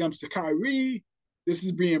when it comes to Kyrie. This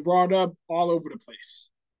is being brought up all over the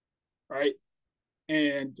place, right?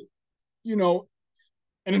 And you know,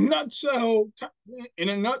 in a nutshell,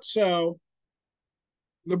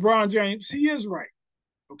 LeBron James, he is right.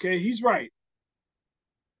 Okay, he's right.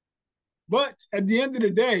 But at the end of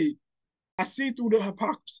the day, I see through the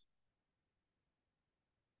hypocrisy.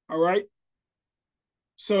 All right.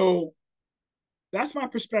 So that's my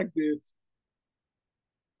perspective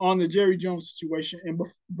on the Jerry Jones situation. And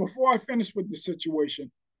before I finish with the situation,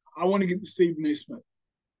 I want to get to Stephen A. Smith.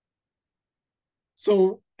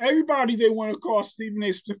 So everybody, they want to call Stephen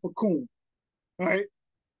A. Smith a coon, right?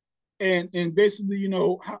 And basically,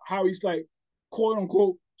 how he's like, quote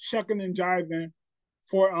unquote, shucking and jiving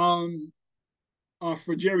for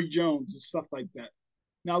Jerry Jones and stuff like that.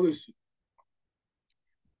 Now listen,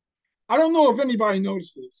 I don't know if anybody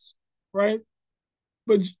noticed this, right?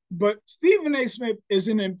 But Stephen A. Smith is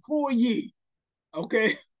an employee,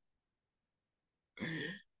 okay?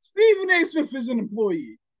 Stephen A. Smith is an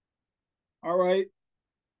employee, all right?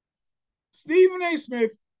 Stephen A.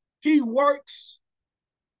 Smith, he works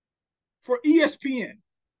for ESPN,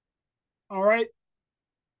 all right?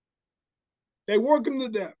 They work him to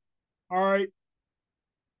death, all right?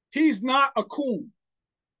 He's not a coon,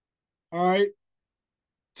 all right?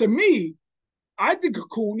 To me, I think a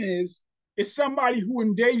coon is somebody who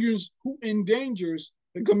endangers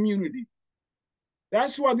the community.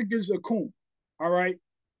 That's who I think is a coon, all right?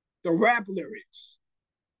 The rap lyrics,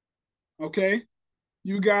 okay?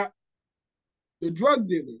 You got the drug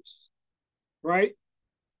dealers, right?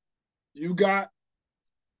 You got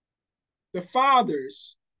the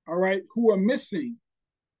fathers, all right, who are missing,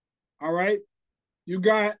 all right? You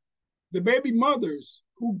got the baby mothers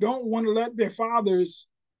who don't want to let their fathers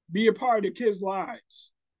be a part of their kids'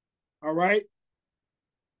 lives, all right?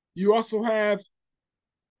 You also have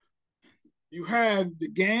the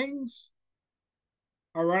gangs,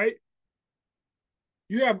 all right?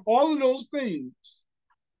 You have all of those things.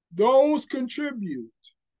 Those contribute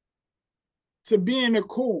to being a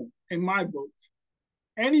coon in my book.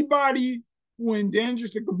 Anybody who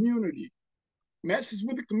endangers the community, messes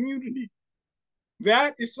with the community,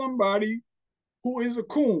 that is somebody who is a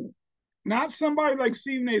coon, not somebody like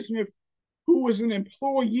Stephen A. Smith, who is an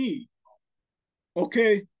employee.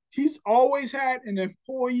 Okay, he's always had an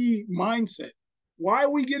employee mindset. Why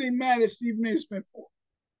are we getting mad at Stephen A. Smith for?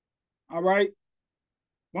 All right,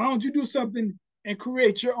 why don't you do something and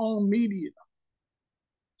create your own media?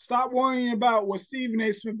 Stop worrying about what Stephen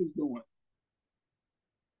A. Smith is doing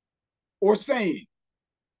or saying.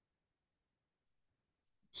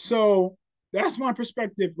 So that's my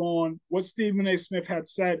perspective on what Stephen A. Smith had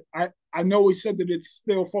said. I know he said that it's a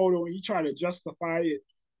still photo and he tried to justify it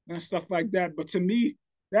and stuff like that. But to me,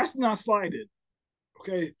 that's not slighted.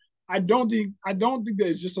 Okay. I don't think that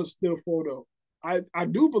it's just a still photo. I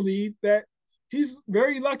do believe that he's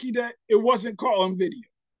very lucky that it wasn't caught on video.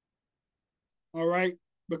 All right.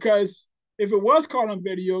 Because if it was caught on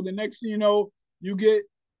video, the next thing you know, you get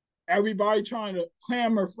everybody trying to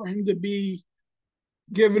clamor for him to be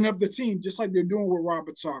giving up the team, just like they're doing with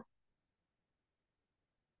Robert Sarver.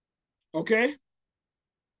 Okay?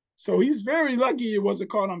 So he's very lucky it wasn't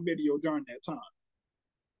caught on video during that time.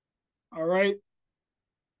 All right?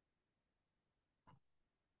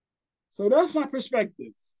 So that's my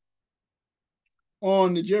perspective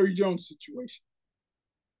on the Jerry Jones situation.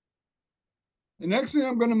 The next thing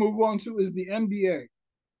I'm going to move on to is the NBA.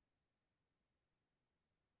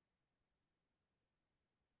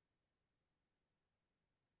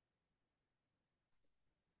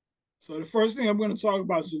 So the first thing I'm going to talk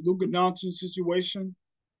about is the Luka Doncic situation.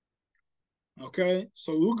 Okay?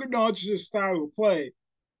 So Luka Doncic's style of play,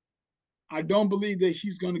 I don't believe that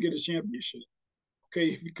he's going to get a championship. Okay?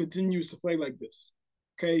 If he continues to play like this.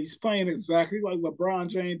 Okay, he's playing exactly like LeBron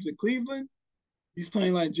James in Cleveland. He's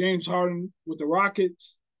playing like James Harden with the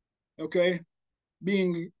Rockets. Okay,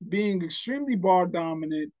 being extremely ball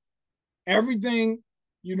dominant. Everything,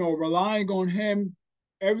 relying on him.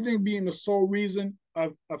 Everything being the sole reason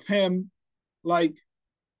of him. Like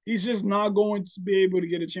he's just not going to be able to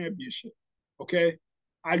get a championship. Okay,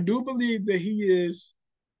 I do believe that he is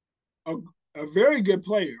a, a very good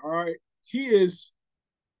player. All right, he is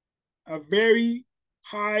a very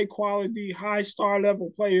high quality, high star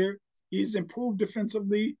level player. He's improved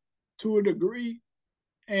defensively to a degree.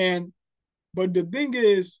 And but the thing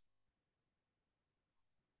is,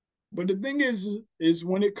 is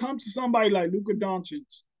when it comes to somebody like Luka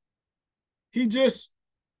Doncic, he just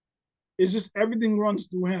it's just everything runs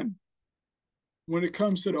through him when it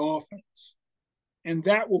comes to the offense. And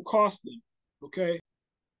that will cost them. Okay.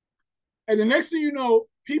 And the next thing you know,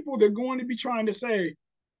 people they're going to be trying to say,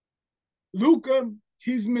 Luka,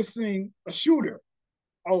 he's missing a shooter.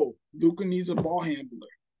 Oh, Luka needs a ball handler.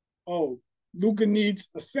 Oh, Luka needs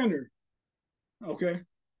a center. Okay.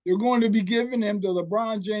 They're going to be giving him the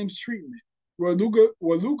LeBron James treatment, where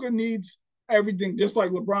Luka needs everything just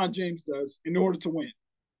like LeBron James does in order to win.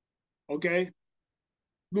 Okay.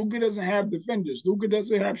 Luka doesn't have defenders. Luka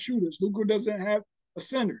doesn't have shooters. Luka doesn't have a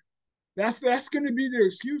center. That's going to be their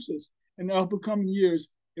excuses in the upcoming years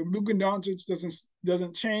if Luka Doncic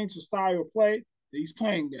doesn't change the style of play that he's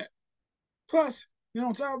playing at. Plus,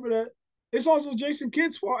 on top of that, it's also Jason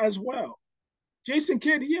Kidd's fault as well. Jason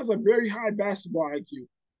Kidd, he has a very high basketball IQ,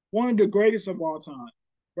 one of the greatest of all time,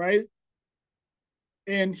 right?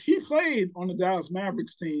 And he played on the Dallas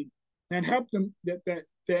Mavericks team and helped them that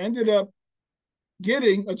ended up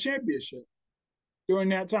getting a championship during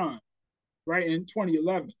that time, right, in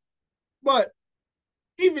 2011. But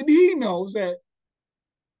even he knows that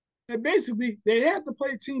basically they had to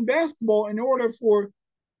play team basketball in order for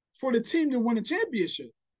the team to win a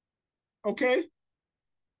championship. Okay?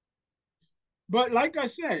 But like I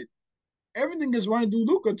said, everything is running through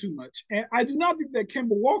Luka too much. And I do not think that Kemba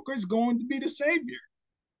Walker is going to be the savior.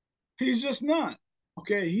 He's just not.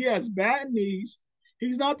 Okay. He has bad knees.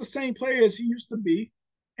 He's not the same player as he used to be.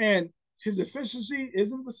 And his efficiency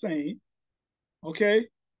isn't the same. Okay.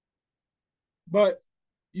 But,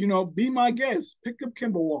 be my guest. Pick up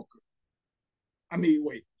Kemba Walker. I mean,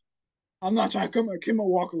 wait. I'm not trying to come at Kemba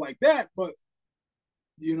Walker like that, but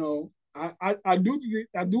I do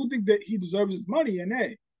think that he deserves his money, and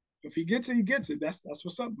hey, if he gets it, he gets it. That's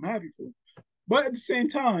what's up. I'm happy for him. But at the same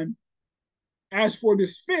time, as for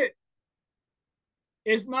this fit,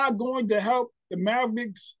 it's not going to help the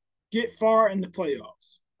Mavericks get far in the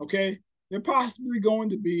playoffs. Okay, they're possibly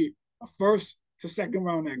going to be a first to second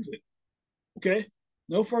round exit. Okay,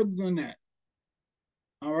 no further than that.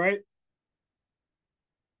 All right.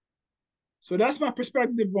 So that's my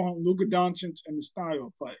perspective on Luka Doncic and the style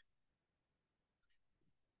of play.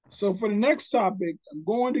 So for the next topic, I'm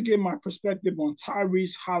going to give my perspective on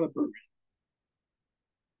Tyrese Halliburton.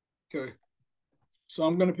 Okay. So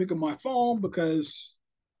I'm going to pick up my phone because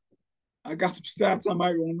I got some stats I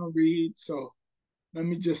might want to read. So let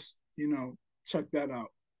me just, check that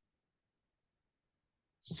out.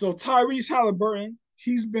 So Tyrese Halliburton,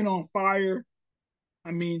 he's been on fire.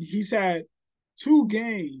 I mean, he's had 2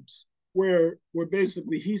 games where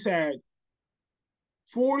basically he's had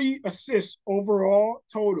 40 assists overall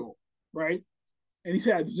total, right? And he's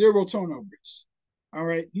had 0 turnovers. All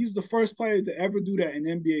right. He's the first player to ever do that in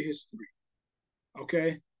NBA history.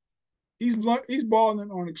 Okay. He's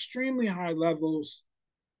balling on extremely high levels.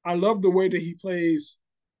 I love the way that he plays.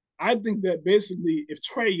 I think that basically if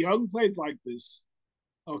Trae Young plays like this,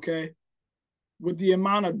 okay, with the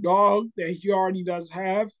amount of dog that he already does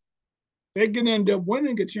have, they can end up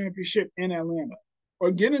winning a championship in Atlanta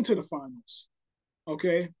or get into the finals.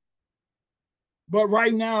 Okay. But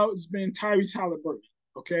right now it's been Tyrese Halliburton.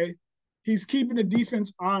 Okay. He's keeping the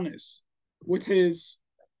defense honest with his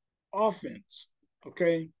offense.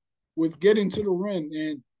 Okay. With getting to the rim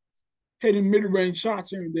and hitting mid-range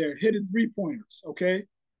shots here and there, hitting 3-pointers. Okay.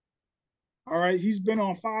 All right. He's been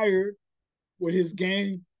on fire with his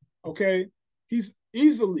game. Okay. He's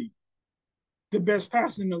easily the best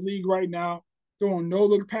passer in the league right now, throwing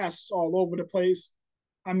no-look passes all over the place.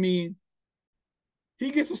 I mean, he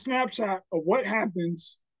gets a snapshot of what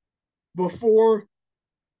happens before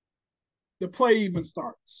the play even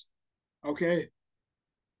starts. Okay.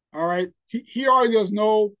 All right. He already does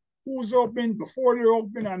know who's open before they're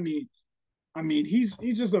open. I mean, he's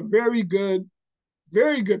just a very good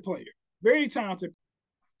player, very talented.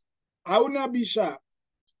 I would not be shocked.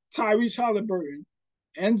 Tyrese Halliburton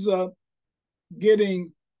ends up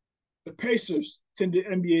getting the Pacers to the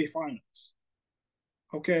NBA Finals.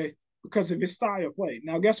 okay? Because of his style of play.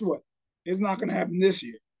 Now, guess what? It's not going to happen this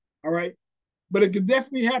year, all right? But it could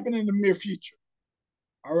definitely happen in the near future,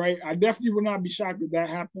 all right? I definitely would not be shocked if that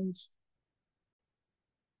happens.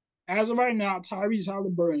 As of right now, Tyrese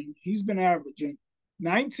Halliburton, he's been averaging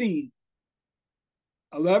 19,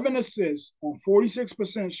 11 assists on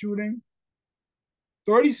 46% shooting,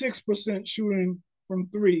 36% shooting from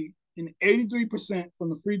three, and 83% from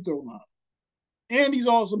the free throw line. And he's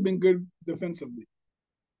also been good defensively.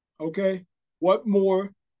 Okay? What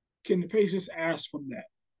more can the Pacers ask from that?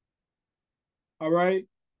 All right?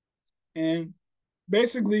 And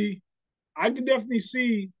basically, I could definitely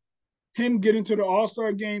see him getting to the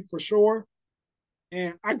All-Star game for sure.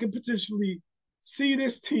 And I could potentially see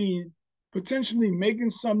this team potentially making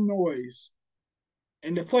some noise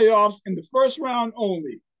in the playoffs in the first round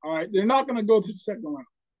only. All right. They're not going to go to the second round.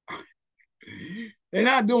 They're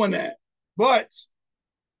not doing that. But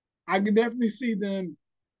I could definitely see them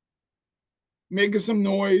making some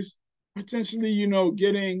noise, potentially,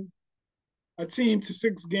 getting a team to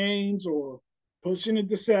 6 games or pushing it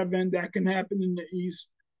to 7. That can happen in the East.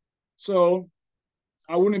 So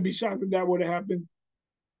I wouldn't be shocked if that would have happened.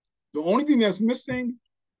 The only thing that's missing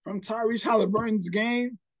from Tyrese Halliburton's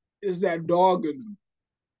game is that dog in him.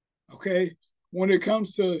 Okay? When it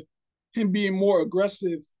comes to him being more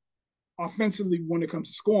aggressive offensively when it comes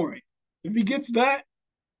to scoring. If he gets that,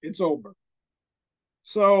 it's over.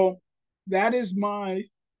 So that is my,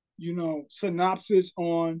 synopsis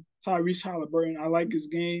on Tyrese Halliburton. I like his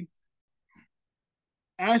game.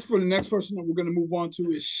 As for the next person that we're going to move on to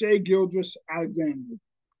is Shai Gilgeous-Alexander.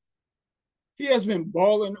 He has been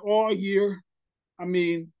balling all year. I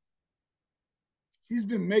mean, he's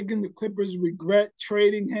been making the Clippers regret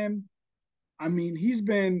trading him. I mean, he's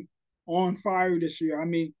been on fire this year. I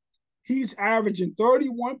mean, he's averaging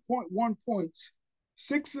 31.1 points,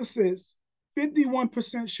 6 assists,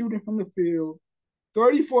 51% shooting from the field,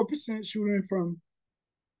 34% shooting from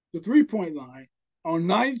the three-point line, on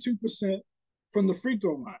 92% from the free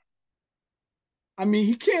throw line. I mean,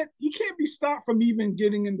 he can't be stopped from even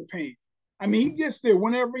getting in the paint. I mean, he gets there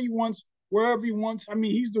whenever he wants, wherever he wants. I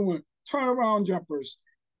mean, he's doing turnaround jumpers,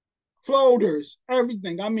 floaters,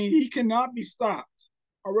 everything. I mean, he cannot be stopped.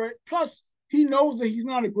 All right. Plus, he knows that he's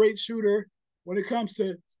not a great shooter when it comes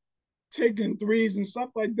to taking threes and stuff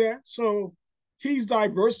like that. So he's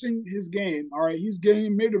diversing his game. All right. He's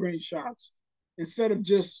getting mid-range shots instead of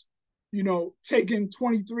just, taking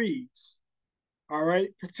 23s. All right.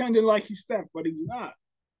 Pretending like he's Steph, but he's not.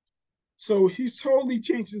 So he's totally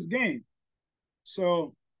changed his game.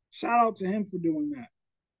 So shout out to him for doing that.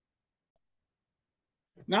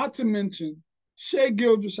 Not to mention Shai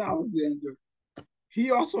Gilgeous-Alexander. He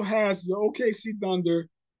also has the OKC Thunder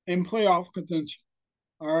in playoff contention.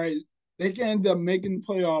 All right. They can end up making the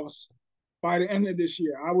playoffs by the end of this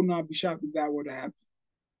year. I would not be shocked if that were to happen.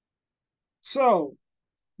 So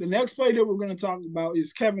the next player that we're going to talk about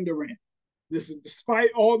is Kevin Durant. This is despite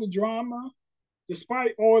all the drama,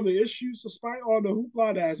 despite all the issues, despite all the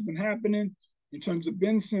hoopla that has been happening in terms of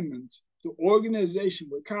Ben Simmons, the organization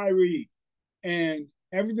with Kyrie, and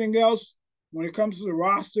everything else when it comes to the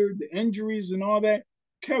roster, the injuries and all that,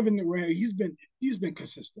 Kevin Durant, he's been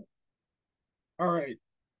consistent. All right.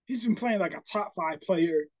 He's been playing like a top 5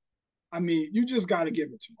 player. I mean, you just got to give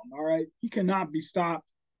it to him, all right? He cannot be stopped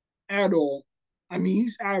at all. I mean,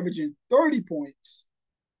 he's averaging 30 points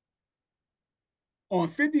on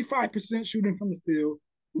 55% shooting from the field,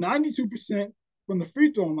 92% from the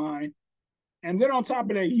free throw line. And then on top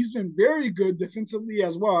of that, he's been very good defensively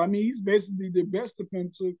as well. I mean, he's basically the best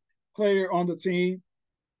defensive player on the team.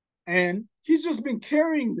 And he's just been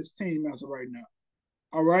carrying this team as of right now.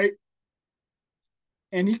 All right.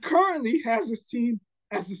 And he currently has his team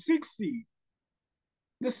as the 6th seed.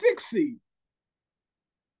 The 6th seed.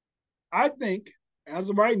 I think, as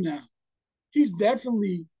of right now, he's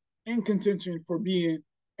definitely in contention for being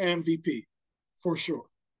MVP, for sure.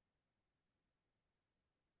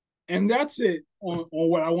 And that's it on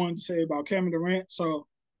what I wanted to say about Kevin Durant. So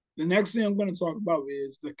the next thing I'm going to talk about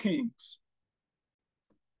is the Kings.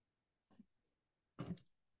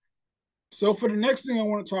 So for the next thing I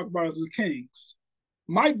want to talk about is the Kings.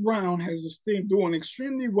 Mike Brown has this team doing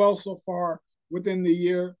extremely well so far within the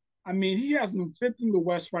year. I mean, he has them 5th in the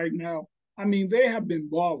West right now. I mean, they have been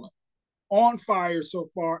balling, on fire so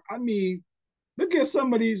far. I mean, look at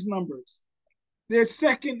some of these numbers. They're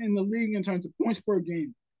 2nd in the league in terms of points per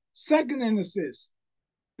game, 2nd in assists.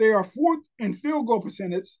 They are 4th in field goal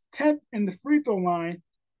percentage, 10th in the free throw line,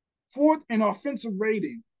 4th in offensive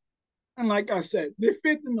rating. And like I said, they're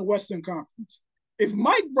 5th in the Western Conference. If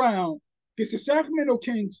Mike Brown gets the Sacramento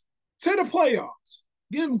Kings to the playoffs,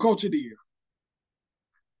 give him Coach of the Year.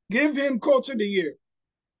 Give him Coach of the Year.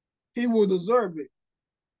 He will deserve it.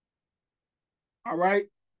 All right.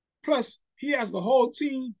 Plus, he has the whole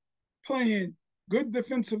team playing good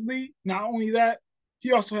defensively. Not only that,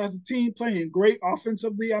 he also has a team playing great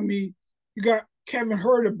offensively. I mean, you got Kevin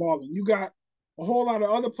Herter balling. You got a whole lot of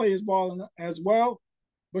other players balling as well.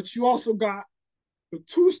 But you also got the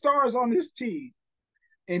two stars on this team,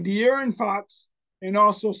 and De'Aaron Fox and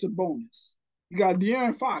also Sabonis. You got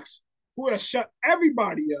De'Aaron Fox, who has shut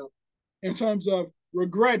everybody up in terms of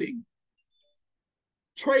regretting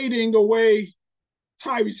trading away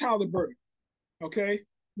Tyrese Halliburton. Okay.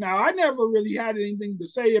 Now, I never really had anything to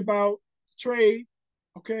say about the trade.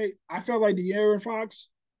 Okay. I felt like De'Aaron Fox,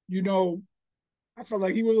 I felt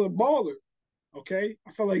like he was a baller. Okay.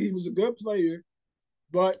 I felt like he was a good player.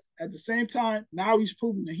 But at the same time, now he's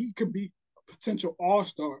proven that he could be a potential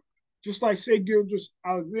all-star, just like Shai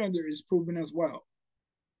Gilgeous-Alexander is proven as well.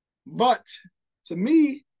 But to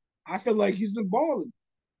me, I feel like he's been balling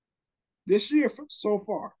this year so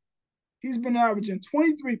far. He's been averaging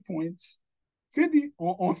 23 points,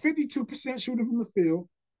 52% shooting from the field,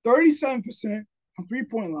 37% from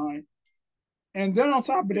three-point line. And then on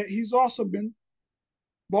top of that, he's also been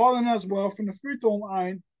balling as well from the free throw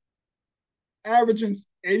line, averaging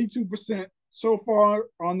 82% so far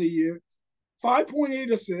on the year,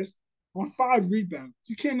 5.8 assists on 5 rebounds.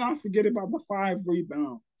 You cannot forget about the 5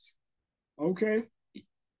 rebounds. Okay?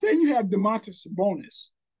 Then you have Domantas Sabonis,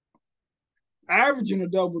 averaging a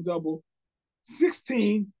double-double,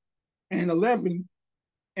 16 and 11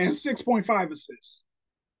 and 6.5 assists.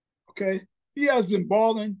 Okay? He has been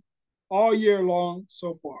balling all year long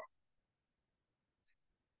so far.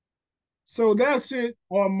 So that's it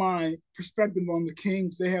on my perspective on the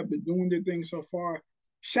Kings. They have been doing their thing so far.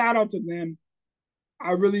 Shout out to them.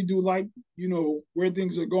 I really do like, where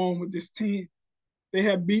things are going with this team. They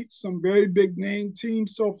have beat some very big name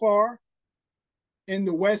teams so far in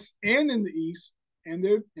the West and in the East, and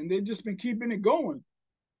they've just been keeping it going.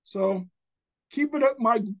 So keep it up,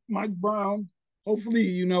 Mike Brown. Hopefully,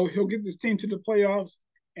 he'll get this team to the playoffs.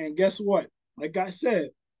 And guess what? Like I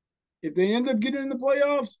said, if they end up getting in the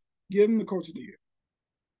playoffs, give him the Coach of the Year.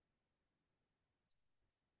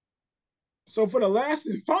 So for the last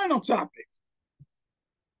and final topic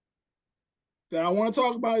that I want to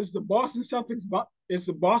talk about is the Boston Celtics. It's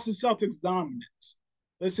the Boston Celtics dominance.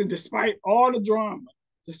 Listen, despite all the drama,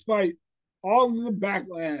 despite all of the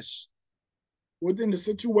backlash within the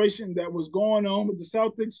situation that was going on with the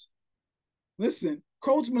Celtics, listen,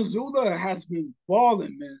 Coach Mazzulla has been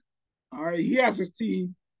balling, man. All right, he has his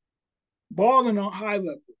team balling on high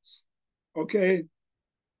levels. Okay,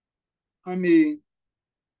 I mean,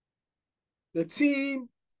 the team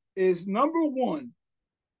is number 1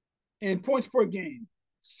 in points per game,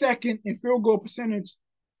 2nd in field goal percentage,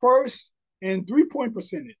 1st in three-point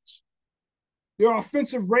percentage. Their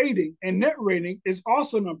offensive rating and net rating is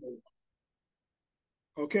also number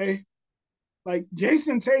 1. Okay? Like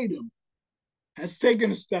Jason Tatum has taken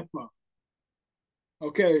a step up.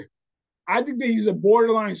 Okay? I think that he's a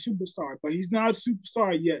borderline superstar, but he's not a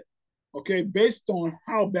superstar yet. Okay? Based on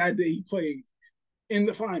how bad that he played in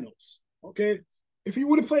the finals. Okay? If he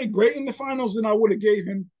would have played great in the finals, then I would have gave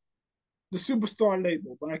him the superstar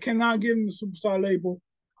label. But I cannot give him the superstar label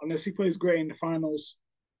unless he plays great in the finals.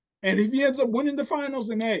 And if he ends up winning the finals,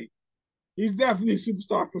 then hey, he's definitely a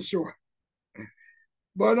superstar for sure.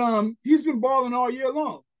 But he's been balling all year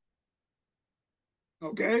long.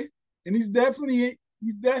 Okay? And he's definitely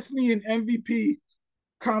an MVP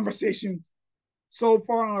conversation so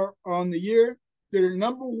far on the year. They're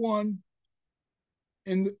number 1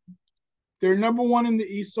 in the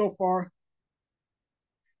East so far.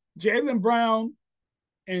 Jaylen Brown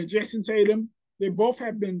and Jason Tatum, they both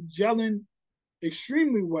have been gelling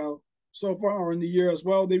extremely well so far in the year as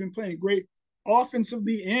well. They've been playing great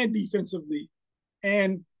offensively and defensively.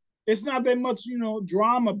 And it's not that much,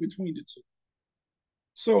 drama between the two.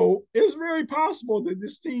 So it's very possible that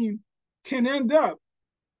this team can end up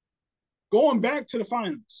going back to the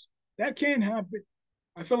finals. That can happen.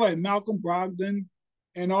 I feel like Malcolm Brogdon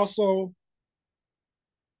and also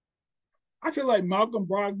I feel like Malcolm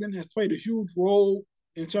Brogdon has played a huge role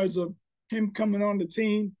in terms of him coming on the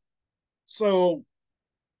team. So,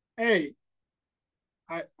 hey,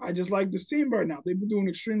 I just like this team right now. They've been doing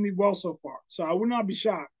extremely well so far. So I would not be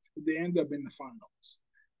shocked if they end up in the finals.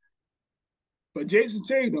 But Jason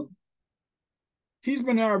Tatum, he's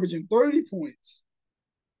been averaging 30 points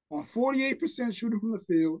on 48% shooting from the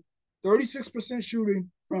field, 36%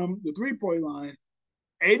 shooting from the three-point line,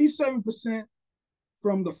 87%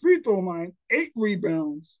 from the free throw line, 8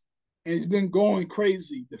 rebounds, and he's been going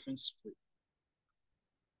crazy defensively.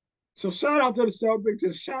 So shout out to the Celtics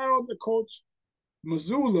and shout out to Coach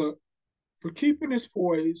Mazzulla for keeping his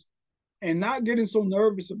poise and not getting so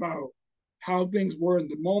nervous about how things were in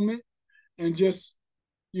the moment and just,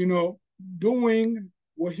 you know, doing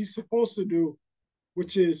what he's supposed to do,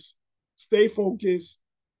 which is stay focused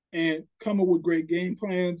and come up with great game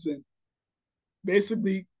plans. And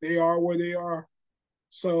basically, they are where they are.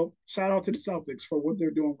 So shout out to the Celtics for what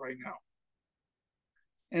they're doing right now.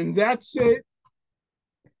 And that's it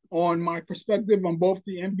on my perspective on both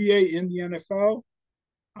the NBA and the NFL.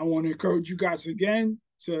 I want to encourage you guys again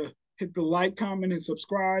to hit the like, comment, and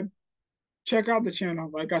subscribe. Check out the channel.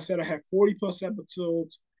 Like I said, I have 40 plus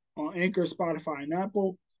episodes on Anchor, Spotify, and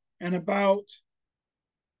Apple, and about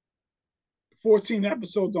 14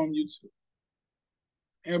 episodes on YouTube.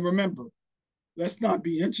 And remember, let's not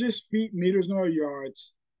be inches, feet, meters, nor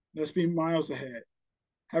yards. Let's be miles ahead.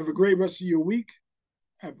 Have a great rest of your week.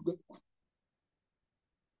 Have a good one.